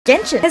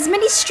Genshin has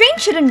many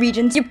strange hidden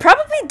regions you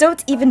probably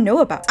don't even know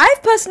about.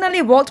 I've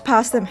personally walked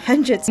past them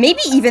hundreds, maybe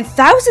even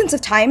thousands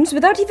of times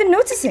without even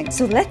noticing.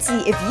 So let's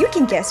see if you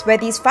can guess where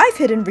these 5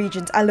 hidden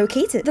regions are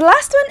located. The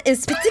last one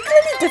is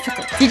particularly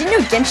difficult. Did you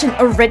know Genshin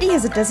already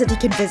has a desert you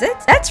can visit?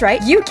 That's right,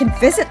 you can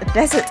visit a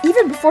desert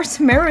even before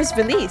Sumeru is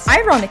released.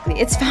 Ironically,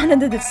 it's found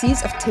under the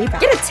seas of Teba.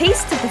 Get a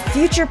taste of the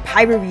future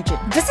Pyro region.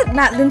 Visit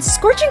Natlan's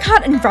scorching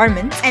hot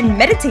environment and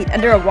meditate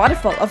under a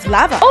waterfall of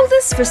lava. All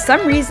this for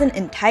some reason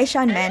in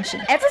Taishan Mansion.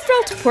 Ever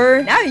felt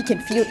poor? Now you can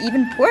feel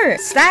even poorer.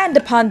 Stand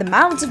upon the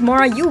Mount of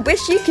Mora you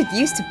wish you could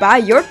use to buy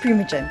your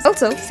primogems.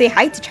 Also, say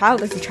hi to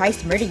Child as he tries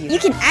to murder you. You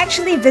can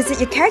actually visit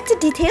your character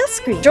details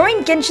screen.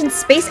 Join Genshin's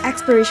space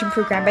exploration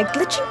program by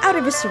glitching out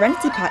of your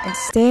Serenity Pot and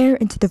stare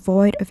into the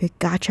void of your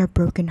gacha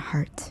broken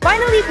heart.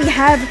 Finally, we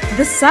have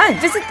the sun.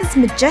 Visit this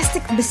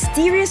majestic,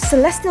 mysterious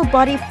celestial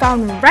body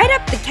found right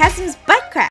up the chasm's butt crack.